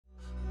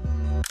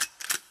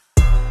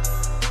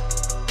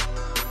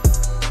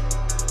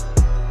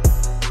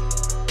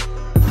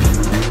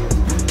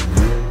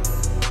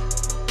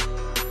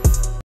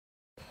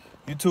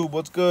YouTube,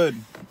 what's good?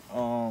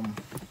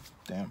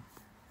 Damn.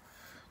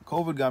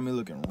 COVID got me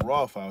looking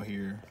rough out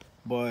here,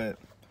 but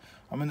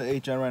I'm in the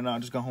 8th gen right now. I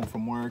just got home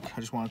from work. I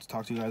just wanted to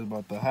talk to you guys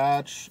about the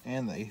hatch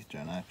and the 8th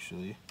gen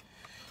actually.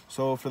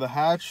 So for the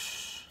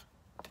hatch,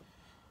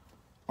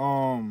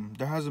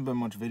 there hasn't been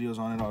much videos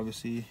on it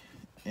obviously,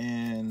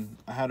 and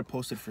I had to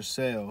post it for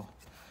sale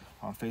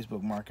on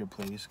Facebook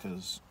Marketplace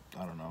because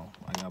I don't know,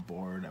 I got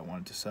bored. I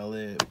wanted to sell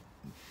it.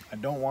 I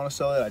don't want to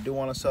sell it. I do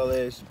want to sell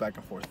it. It's a back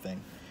and forth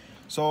thing.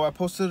 So I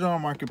posted it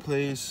on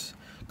Marketplace,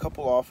 a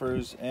couple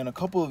offers, and a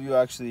couple of you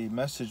actually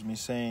messaged me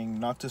saying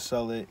not to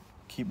sell it,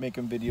 keep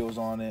making videos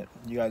on it.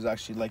 You guys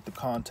actually like the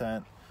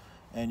content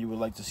and you would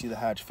like to see the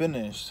hatch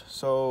finished.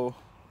 So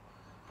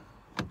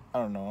I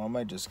don't know, I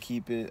might just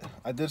keep it.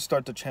 I did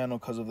start the channel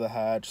because of the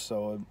hatch,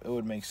 so it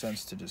would make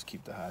sense to just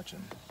keep the hatch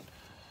and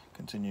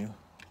continue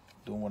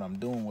doing what I'm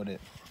doing with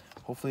it.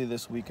 Hopefully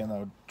this weekend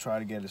I'll try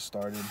to get it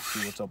started,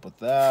 see what's up with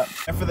that.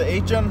 And for the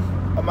 8th gen,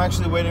 I'm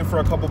actually waiting for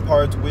a couple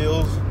parts,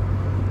 wheels.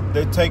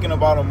 They've taken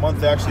about a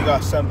month. They actually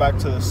got sent back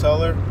to the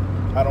seller.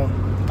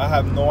 I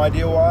have no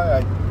idea why.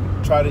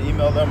 I tried to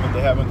email them, but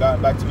they haven't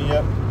gotten back to me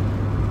yet.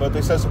 But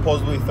they said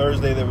supposedly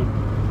Thursday they would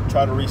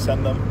try to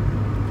resend them.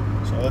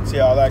 So let's see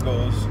how that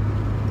goes.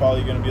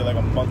 Probably gonna be like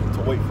a month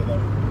to wait for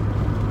them.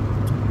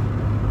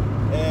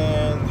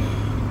 And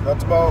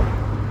that's about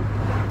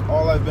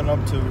all I've been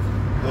up to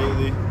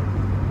lately.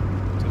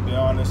 To be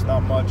honest,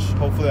 not much.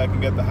 Hopefully I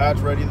can get the hatch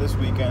ready this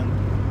weekend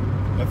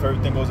if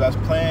everything goes as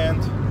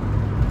planned.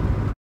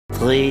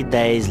 3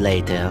 days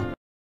later.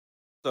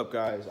 What's up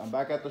guys, I'm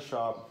back at the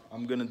shop.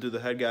 I'm gonna do the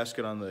head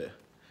gasket on the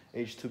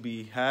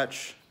H2B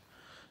hatch,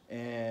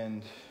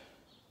 and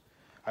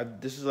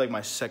this is like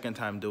my second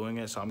time doing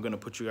it, so I'm gonna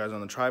put you guys on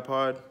the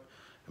tripod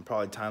and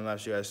probably time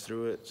lapse you guys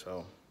through it.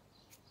 So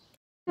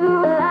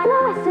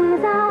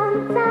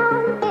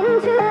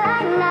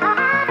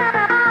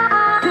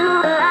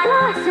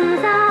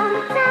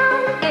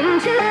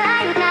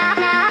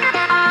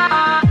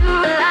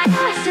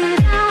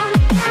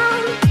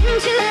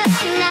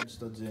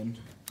studs in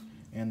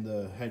and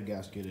the head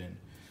gasket in.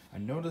 I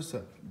noticed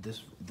that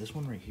this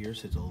one right here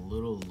sits a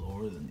little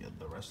lower than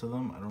the rest of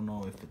them. I don't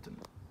know if it's an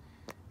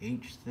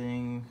H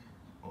thing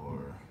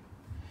or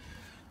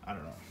I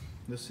don't know.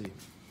 Let's see.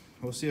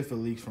 We'll see if it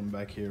leaks from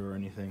back here or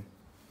anything.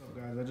 So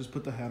guys, I just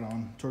put the head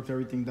on, torqued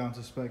everything down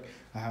to spec.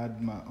 I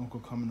had my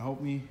uncle come and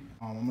help me.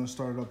 I'm gonna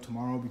start it up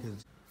tomorrow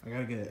because I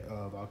gotta get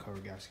a valve cover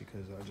gasket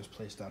because I just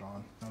placed that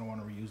on. I don't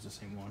want to reuse the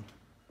same one.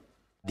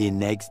 The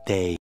next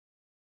day.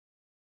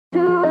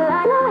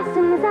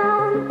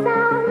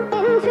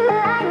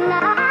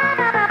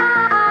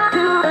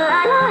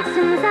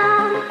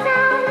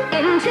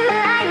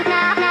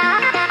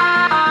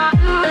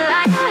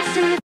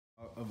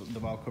 The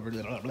valve cover.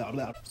 Blah, blah,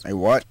 blah. Say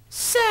what?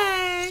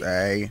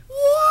 Say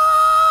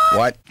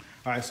what?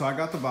 All right, so I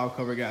got the valve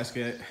cover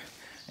gasket,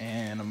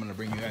 and I'm gonna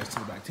bring you guys to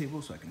the back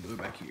table so I can do it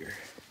back here.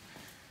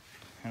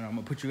 And I'm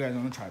gonna put you guys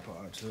on the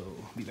tripod, so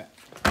be back.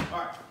 All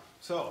right,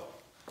 so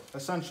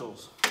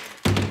essentials.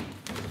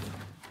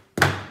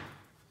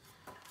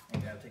 I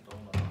gotta take the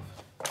whole lot off.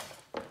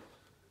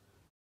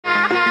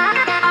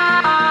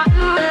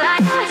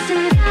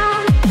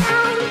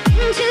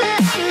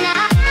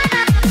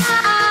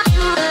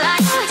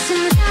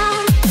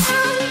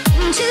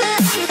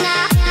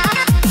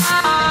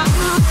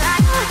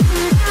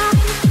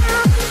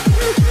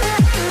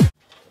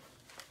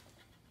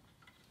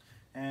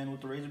 And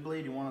with the razor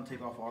blade, you want to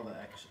take off all the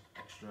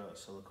extra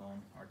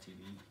silicone RTV.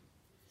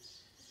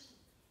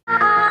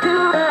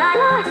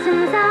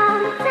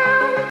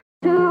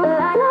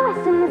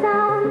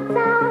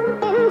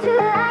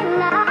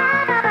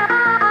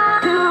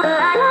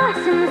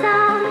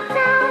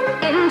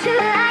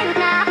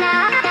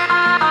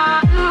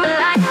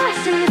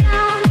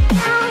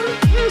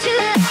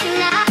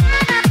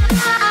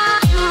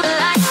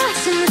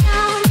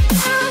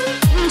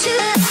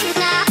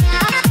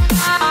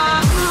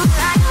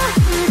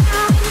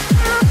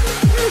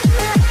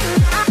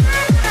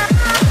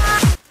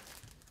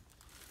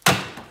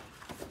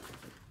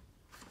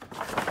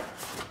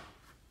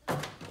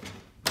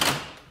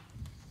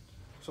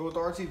 So with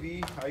the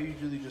RTV, I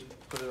usually just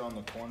put it on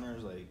the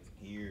corners, like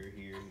here,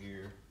 here,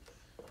 here,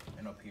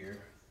 and up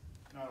here.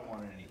 And I don't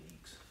want any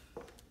leaks.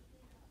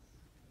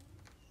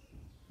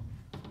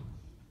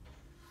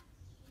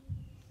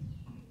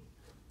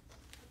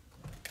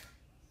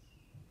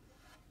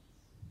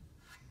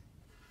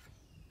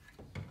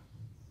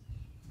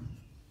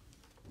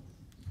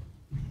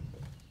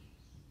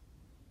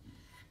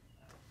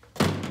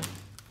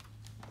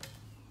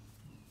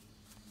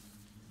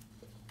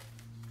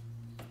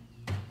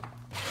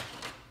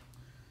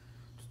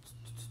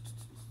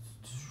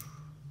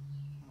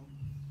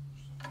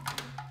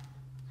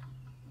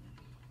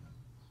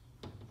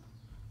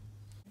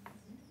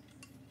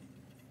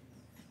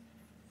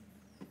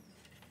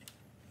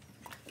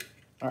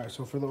 All right,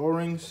 so for the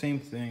O-rings, same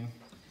thing.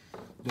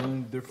 The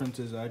only difference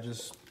is I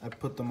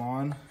put them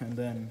on, and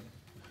then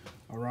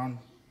around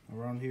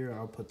here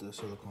I'll put the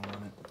silicone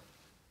on it.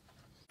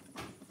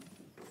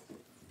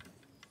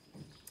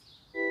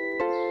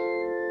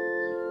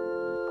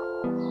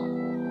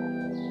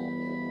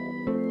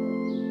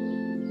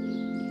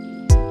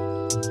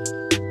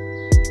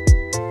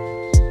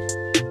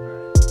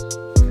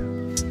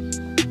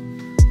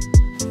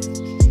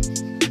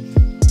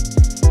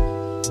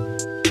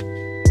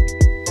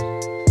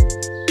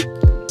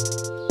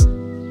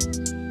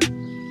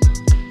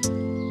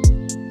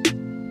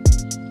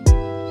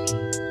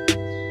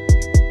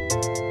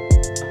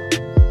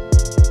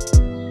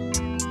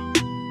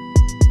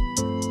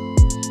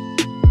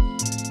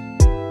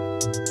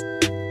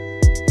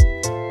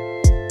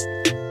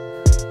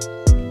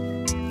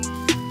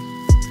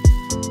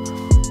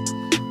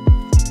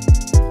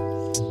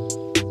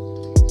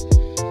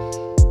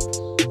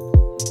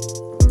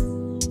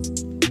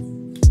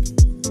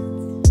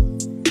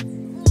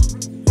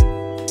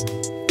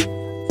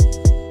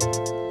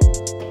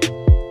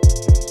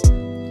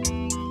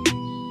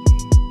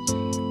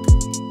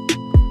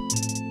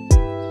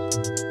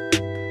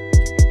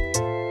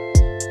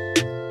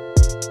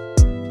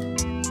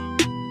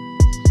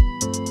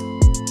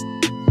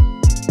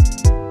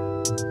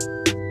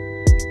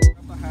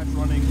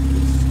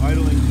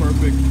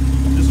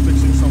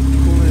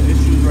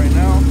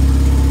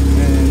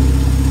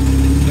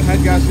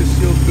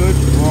 good.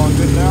 We're all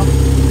good now.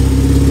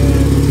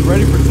 And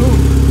ready for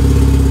tune.